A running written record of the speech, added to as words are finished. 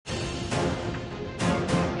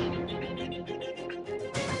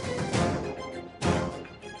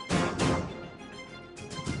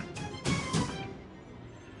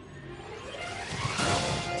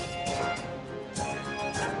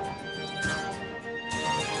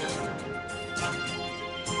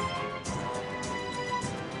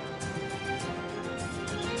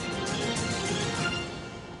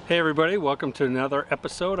Hey everybody, welcome to another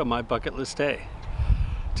episode of my bucket list day.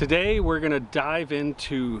 Today we're going to dive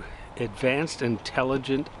into advanced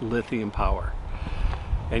intelligent lithium power.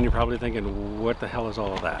 And you're probably thinking, what the hell is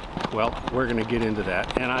all of that? Well, we're going to get into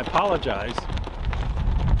that. And I apologize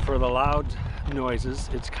for the loud noises.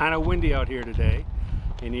 It's kind of windy out here today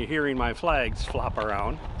and you're hearing my flags flop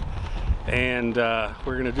around. And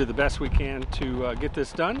we're going to do the best we can to get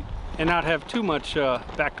this done and not have too much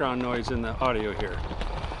background noise in the audio here.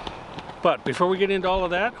 But before we get into all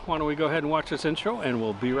of that, why don't we go ahead and watch this intro and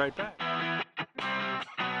we'll be right back.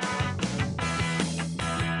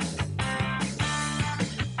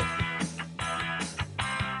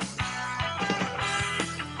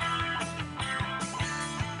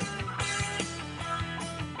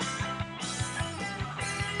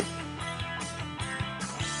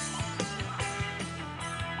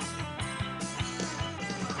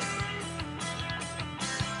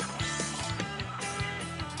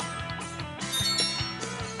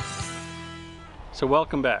 So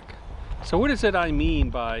welcome back. So what is it I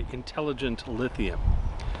mean by intelligent lithium?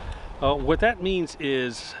 What that means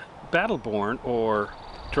is Battleborn, or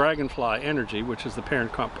Dragonfly Energy, which is the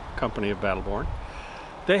parent company of Battleborn,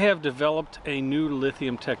 they have developed a new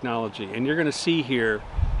lithium technology. And you're going to see here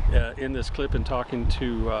in this clip and talking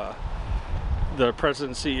to the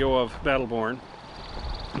president and CEO of Battleborn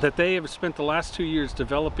that they have spent the last 2 years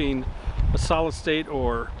developing a solid state,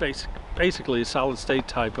 or basically a solid state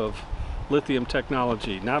type of lithium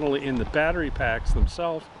technology, not only in the battery packs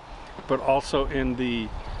themselves, but also in the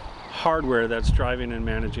hardware that's driving and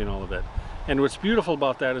managing all of it. And what's beautiful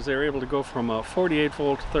about that is they're able to go from a 48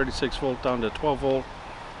 volt to 36 volt down to 12 volt,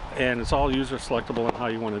 and it's all user selectable on how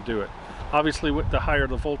you want to do it. Obviously, with the higher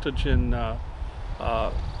the voltage in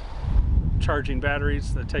charging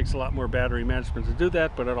batteries, that takes a lot more battery management to do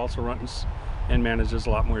that, but it also runs and manages a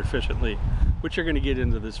lot more efficiently, which you're going to get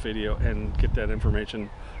into this video and get that information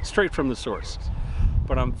straight from the source.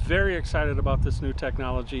 But I'm very excited about this new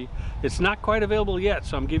technology. It's not quite available yet,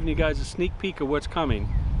 so I'm giving you guys a sneak peek of what's coming.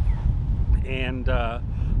 And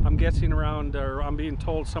I'm guessing around, or I'm being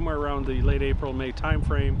told somewhere around the late April, May time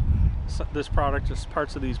frame, this product, just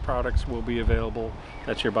parts of these products will be available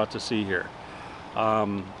that you're about to see here.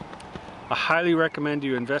 I highly recommend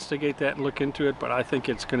you investigate that and look into it, but I think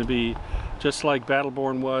it's going to be just like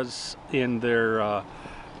Battleborn was in their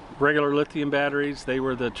regular lithium batteries. They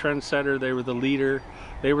were the trendsetter, they were the leader,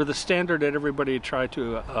 they were the standard that everybody tried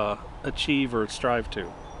to achieve or strive to.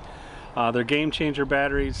 Their game changer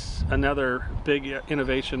batteries, another big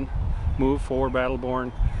innovation move for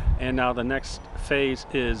Battleborn, and now the next phase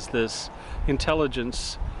is this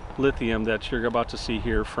intelligence lithium that you're about to see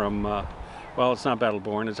here from well, it's not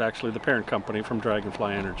Battleborn, it's actually the parent company from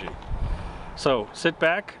Dragonfly Energy. So sit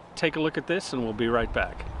back, take a look at this, and we'll be right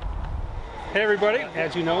back. Hey everybody,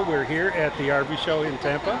 as you know, we're here at the RV show in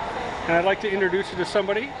Tampa, and I'd like to introduce you to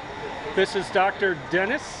somebody. This is Dr.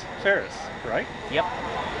 Dennis Ferris, right? Yep.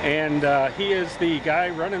 And he is the guy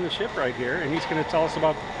running the ship right here, and he's going to tell us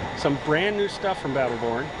about some brand new stuff from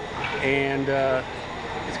Battleborn, and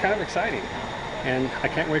it's kind of exciting. And I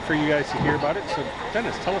can't wait for you guys to hear about it. So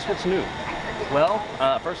Dennis, tell us what's new. Well,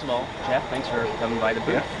 first of all, Jeff, thanks for coming by the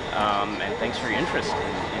booth, and thanks for your interest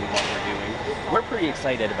in what we're doing. We're pretty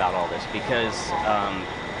excited about all this because,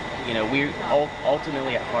 you know, we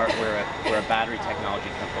ultimately at heart we're a battery technology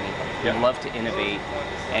company. We love to innovate,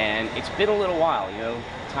 and it's been a little while. You know,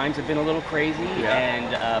 times have been a little crazy, and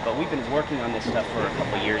but we've been working on this stuff for a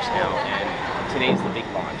couple of years now, and today's the big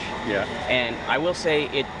launch. And I will say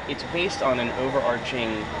it's based on an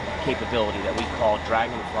overarching capability that we call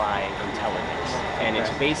Dragonfly Intelligence, and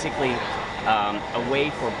it's basically a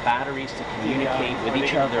way for batteries to communicate with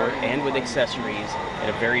each other and with accessories in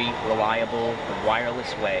a very reliable,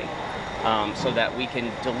 wireless way, so that we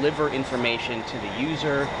can deliver information to the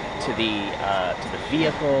user, to the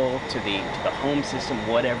vehicle, to the home system,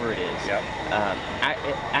 whatever it is.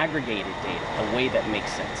 Aggregated data, a way that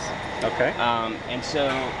makes sense. Okay. And so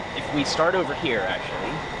if we start over here,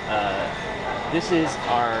 actually, this is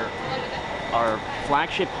our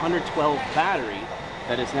flagship 112 battery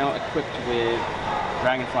that is now equipped with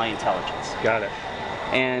Dragonfly Intelligence. Got it.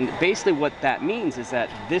 And basically what that means is that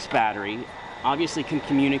this battery obviously can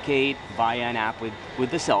communicate via an app with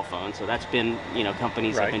the cell phone. So that's been, you know,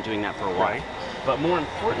 companies have been doing that for a while. But more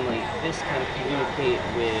importantly, this can communicate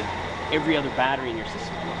with every other battery in your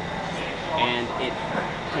system. And it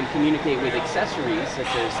can communicate with accessories such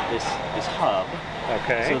as this hub.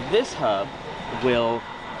 Okay. So this hub will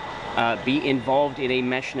be involved in a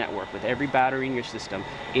mesh network with every battery in your system.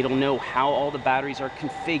 It'll know how all the batteries are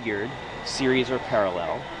configured, series or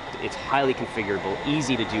parallel. It's highly configurable,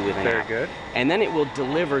 easy to do with an Very app. good. And then it will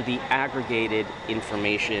deliver the aggregated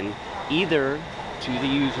information either to the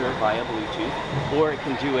user via Bluetooth, or it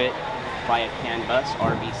can do it via CAN bus,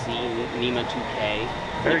 RBC, NEMA 2K.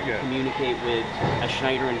 Very It can good. communicate with a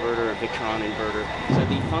Schneider inverter, a Victron inverter. So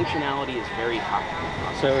the functionality is very high.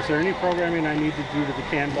 So is there any programming I need to do to the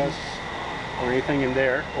CAN bus or anything in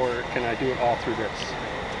there, or can I do it all through this?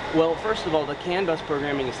 Well, first of all, the CAN bus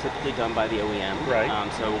programming is typically done by the OEM. Right.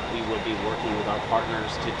 So we will be working with our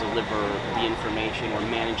partners to deliver the information or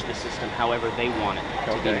manage the system however they want it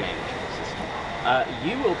to be Okay. managed.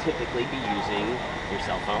 You will typically be using your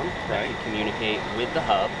cell phone that Right. can communicate with the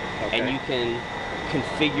hub, and Okay. you can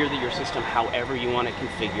configure your system however you want it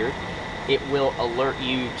configured. It will alert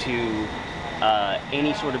you to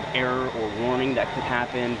any sort of error or warning that could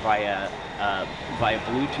happen via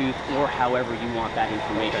Bluetooth or however you want that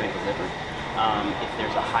information delivered. If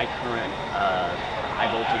there's a high current, high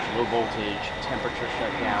voltage, low voltage, temperature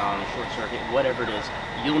shutdown, short circuit, whatever it is,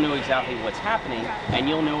 you'll know exactly what's happening, and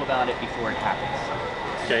you'll know about it before it happens.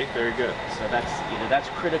 Okay, very good. So that's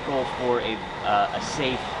critical for a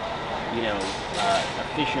safe,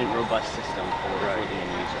 efficient, robust system for the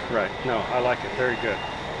end user. Right. No, I like it. Very good.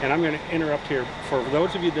 And I'm going to interrupt here. For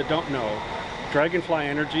those of you that don't know, Dragonfly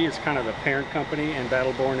Energy is kind of the parent company, and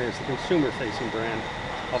Battleborn is the consumer-facing brand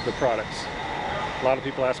of the products. A lot of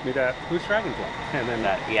people ask me that, who's Dragonfly? And then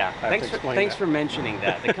I have to explain Thanks that. for mentioning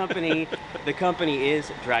that. The company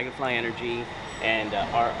is Dragonfly Energy, and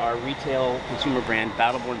our retail consumer brand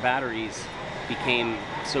Battleborn Batteries became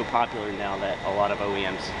so popular now that a lot of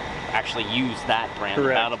OEMs actually use that brand,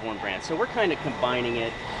 Correct. the Battleborn brand. So we're kind of combining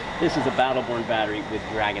it. This is a Battleborn battery with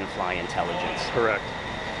Dragonfly intelligence. Correct.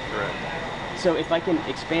 Correct. So if I can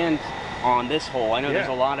expand on this whole, I know there's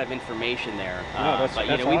Yeah. a lot of information there, No, that's but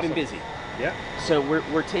awesome. we've been busy. Yeah. So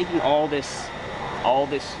we're taking all this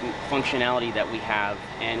functionality that we have,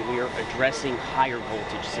 and we're addressing higher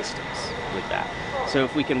voltage systems with that. So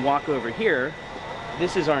if we can walk over here,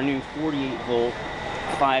 this is our new 48 volt,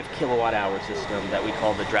 5 kilowatt hour system that we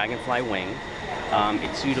call the Dragonfly Wing.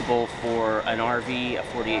 It's suitable for an RV, a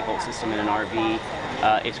 48 volt system in an RV.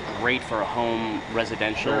 It's great for a home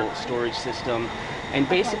residential storage system. And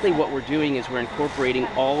basically what we're doing is we're incorporating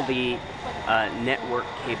all the network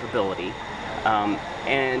capability.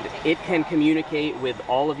 And it can communicate with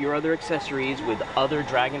all of your other accessories, with other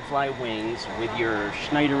Dragonfly wings, with your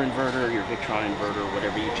Schneider inverter, your Victron inverter,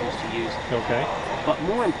 whatever you choose to use. Okay. But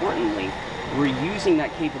more importantly, we're using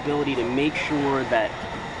that capability to make sure that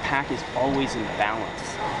pack is always in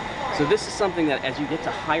balance. So this is something that as you get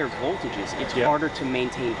to higher voltages, it's harder to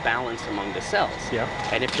maintain balance among the cells. Yeah.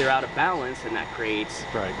 And if they're out of balance, then that creates,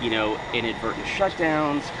 Right. inadvertent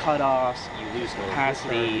shutdowns, cutoffs, you lose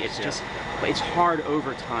capacity. It's just, it's hard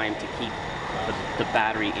over time to keep the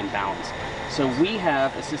battery in balance. So we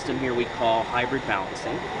have a system here we call hybrid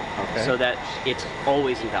balancing, so that it's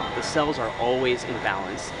always in balance. The cells are always in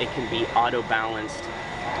balance. It can be auto-balanced.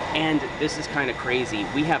 And this is kind of crazy.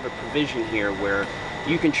 We have a provision here where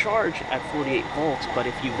you can charge at 48 volts, but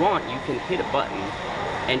if you want, you can hit a button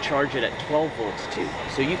and charge it at 12 volts too.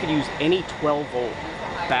 So you could use any 12 volt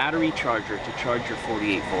battery charger to charge your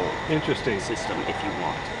 48 volt system if you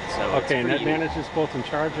want. So Okay, and that unique. manages both in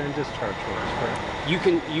charge and discharge volts,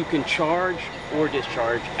 correct? You can charge or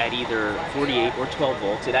discharge at either 48 or 12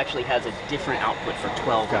 volts. It actually has a different output for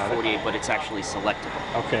 12 Got or it. 48, but it's actually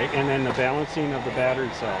selectable. Okay, and then the balancing of the battery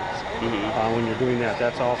cells, when you're doing that,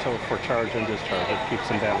 that's also for charge and discharge. It keeps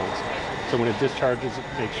them balanced. So when it discharges,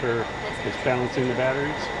 make sure it's balancing the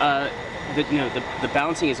batteries? The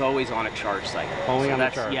balancing is always on a charge cycle. Only So on the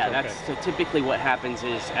that's, charge, Yeah, okay. that's so typically what happens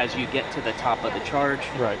is as you get to the top of the charge,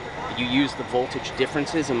 Right. you use the voltage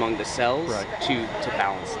differences among the cells to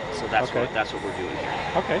balance it. So that's what we're doing here.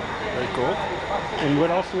 Okay, very cool. And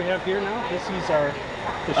what else do we have here now? These are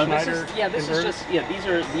the Schneider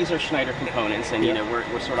inverters? These are Schneider components, and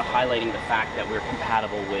we're sort of highlighting the fact that we're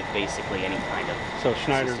compatible with basically any kind of So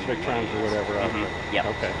Schneider's, system you Victrons, or whatever. Yeah.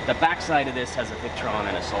 Okay. The back side of this has a Victron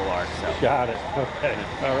and a Solar. So. Got it. Okay.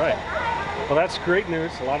 All right. Well, that's great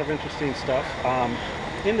news. A lot of interesting stuff.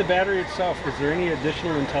 In the battery itself, is there any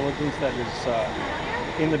additional intelligence that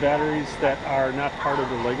is in the batteries that are not part of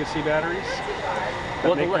the legacy batteries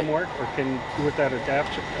that make them work, or can with that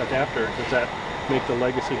adapter? Does that make the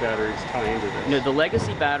legacy batteries tie into this? No, the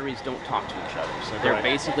legacy batteries don't talk to each other. So they're Right.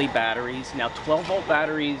 basically batteries. Now 12-volt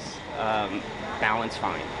batteries balance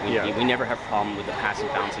fine. We never have a problem with the passive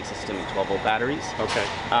balancing system in 12-volt batteries. Okay.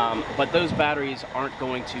 But those batteries aren't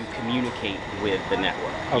going to communicate with the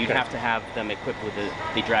network. Okay. You'd have to have them equipped with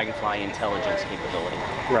the Dragonfly intelligence capability.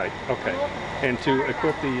 Right, okay. And to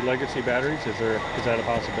equip the legacy batteries, is that a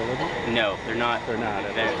possibility? No, they're not. They're not.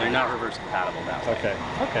 They're not reverse compatible that way. Okay,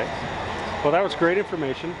 okay. Well, that was great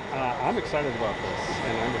information. I'm excited about this,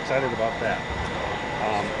 and I'm excited about that.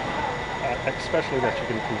 Especially that you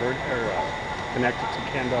can convert or connect it to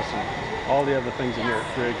CAN bus and all the other things in your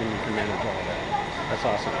rig, and you can manage all of that. That's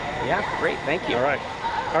awesome. Yeah, great. Thank you. All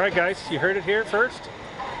right, guys. You heard it here first,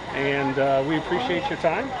 and we appreciate your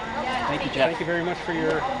time. Thank you, Jeff. Thank you very much for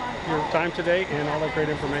your time today and all that great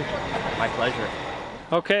information. My pleasure.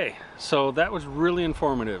 Okay, so that was really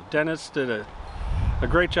informative. Dennis did a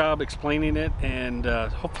great job explaining it, and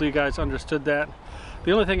hopefully you guys understood that.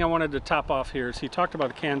 The only thing I wanted to top off here is he talked about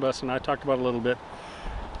a CAN bus, and I talked about it a little bit.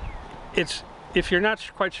 If you're not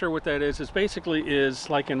quite sure what that is, it basically is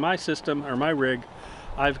like in my system or my rig,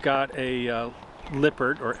 I've got a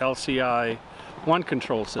Lippert or LCI one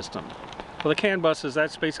control system. Well, the CAN bus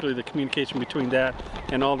that's basically the communication between that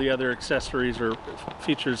and all the other accessories or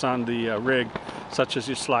features on the rig, such as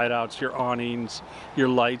your slide outs, your awnings, your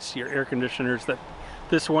lights, your air conditioners. That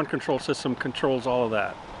this one control system controls all of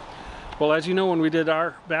that. Well, as you know, when we did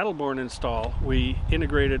our Battleborn install, we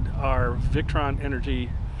integrated our Victron Energy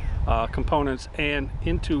components and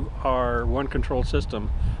into our one control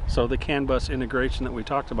system. So the CAN bus integration that we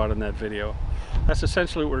talked about in that video, that's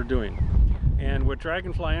essentially what we're doing. And what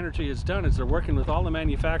Dragonfly Energy has done is they're working with all the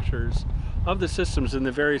manufacturers of the systems in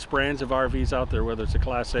the various brands of RVs out there, whether it's a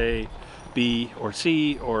Class A, B, or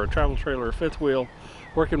C, or a travel trailer or fifth wheel,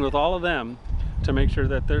 working with all of them to make sure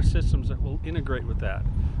that there's systems that will integrate with that.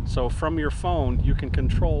 So from your phone, you can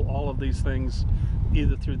control all of these things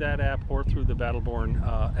either through that app or through the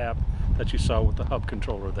Battleborn app that you saw with the hub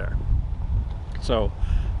controller there. So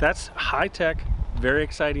that's high-tech, very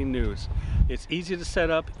exciting news. It's easy to set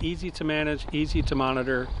up, easy to manage, easy to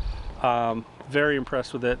monitor. Very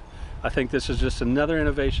impressed with it. I think this is just another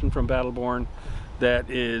innovation from Battleborn that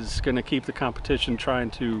is going to keep the competition trying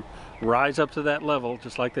to rise up to that level,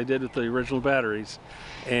 just like they did with the original batteries,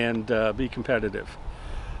 and be competitive.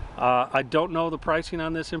 I don't know the pricing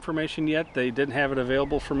on this information yet. They didn't have it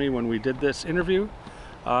available for me when we did this interview.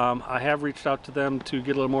 I have reached out to them to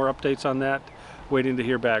get a little more updates on that, waiting to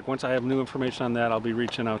hear back. Once I have new information on that, I'll be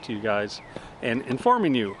reaching out to you guys and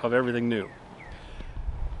informing you of everything new.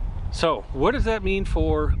 So what does that mean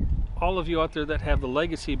for all of you out there that have the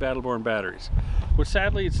legacy Battleborn batteries? Well,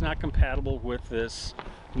 sadly, it's not compatible with this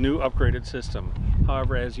new upgraded system.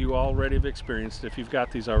 However, as you already have experienced, if you've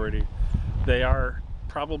got these already, they are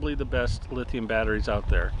probably the best lithium batteries out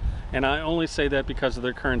there. And I only say that because of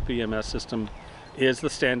their current BMS system is the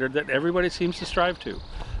standard that everybody seems to strive to.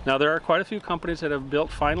 Now, there are quite a few companies that have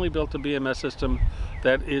finally built a BMS system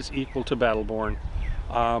that is equal to Battleborn.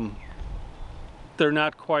 They're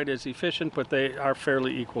not quite as efficient, but they are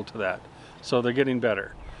fairly equal to that. So they're getting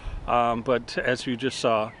better. But as you just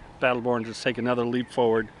saw, Battleborn just take another leap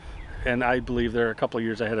forward, and I believe they're a couple of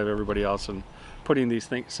years ahead of everybody else in putting these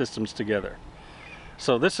systems together.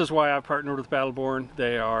 So this is why I partnered with Battleborn.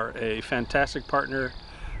 They are a fantastic partner,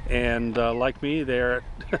 and like me, they're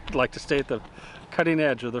like to stay at the cutting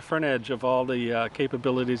edge or the front edge of all the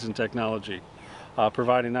capabilities and technology,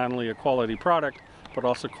 providing not only a quality product, but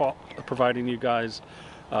also providing you guys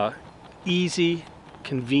easy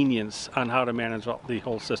convenience on how to manage the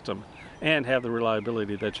whole system and have the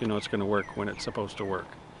reliability that you know it's going to work when it's supposed to work.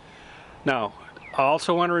 Now, I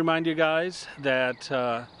also want to remind you guys that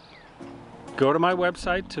go to my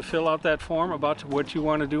website to fill out that form about what you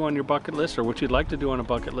want to do on your bucket list or what you'd like to do on a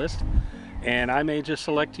bucket list, and I may just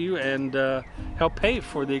select you and help pay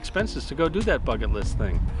for the expenses to go do that bucket list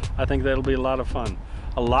thing. I think that'll be a lot of fun.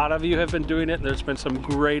 A lot of you have been doing it, and there's been some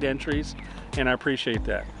great entries, and I appreciate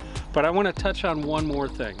that. But I want to touch on one more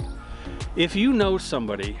thing. If you know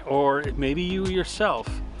somebody, or maybe you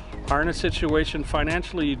yourself, are in a situation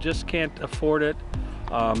financially you just can't afford it,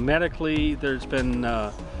 medically there's been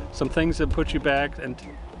some things that put you back and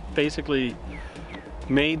basically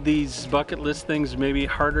made these bucket list things maybe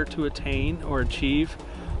harder to attain or achieve,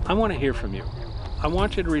 I want to hear from you. I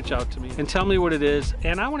want you to reach out to me and tell me what it is,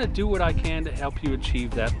 and I want to do what I can to help you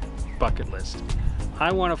achieve that bucket list.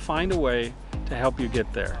 I want to find a way to help you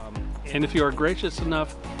get there. And if you are gracious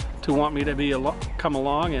enough to want me to come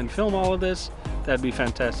along and film all of this, that'd be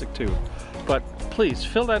fantastic too. But please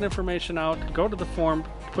fill that information out, go to the form,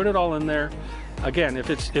 put it all in there. Again, if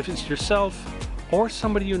it's yourself or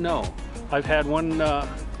somebody you know. I've had one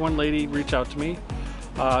lady reach out to me.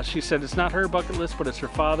 She said it's not her bucket list, but it's her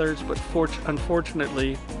father's, but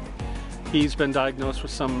unfortunately he's been diagnosed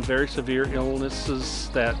with some very severe illnesses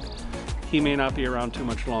that he may not be around too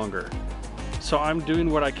much longer. So I'm doing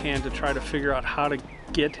what I can to try to figure out how to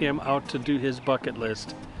get him out to do his bucket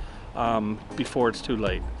list before it's too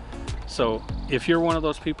late. So if you're one of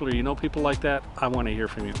those people or you know people like that, I want to hear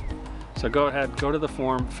from you. So go ahead, go to the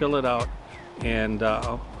form, fill it out, and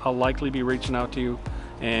I'll likely be reaching out to you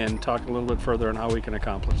and talk a little bit further on how we can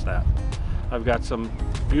accomplish that. I've got some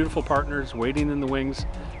beautiful partners waiting in the wings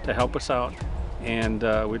to help us out, and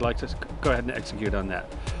we'd like to go ahead and execute on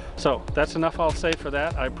that. So that's enough I'll say for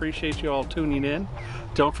that. I appreciate you all tuning in.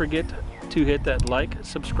 Don't forget to hit that like,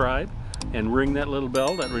 subscribe, and ring that little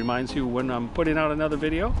bell that reminds you when I'm putting out another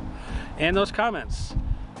video. And those comments.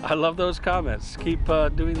 I love those comments. Keep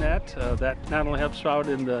doing that. That not only helps out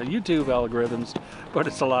in the YouTube algorithms, but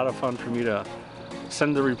it's a lot of fun for me to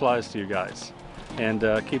send the replies to you guys and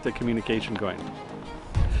keep the communication going.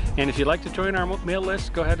 And if you'd like to join our mail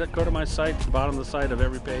list, go ahead and go to my site, at the bottom of the site of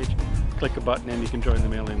every page, click a button and you can join the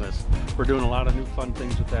mailing list. We're doing a lot of new fun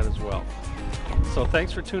things with that as well. So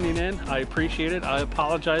thanks for tuning in. I appreciate it. I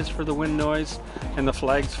apologize for the wind noise and the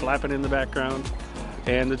flags flapping in the background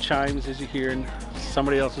and the chimes as you hear in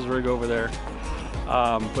somebody else's rig over there.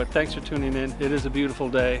 But thanks for tuning in. It is a beautiful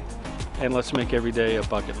day, and let's make every day a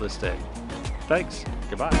bucket list day. Thanks.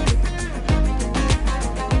 Goodbye.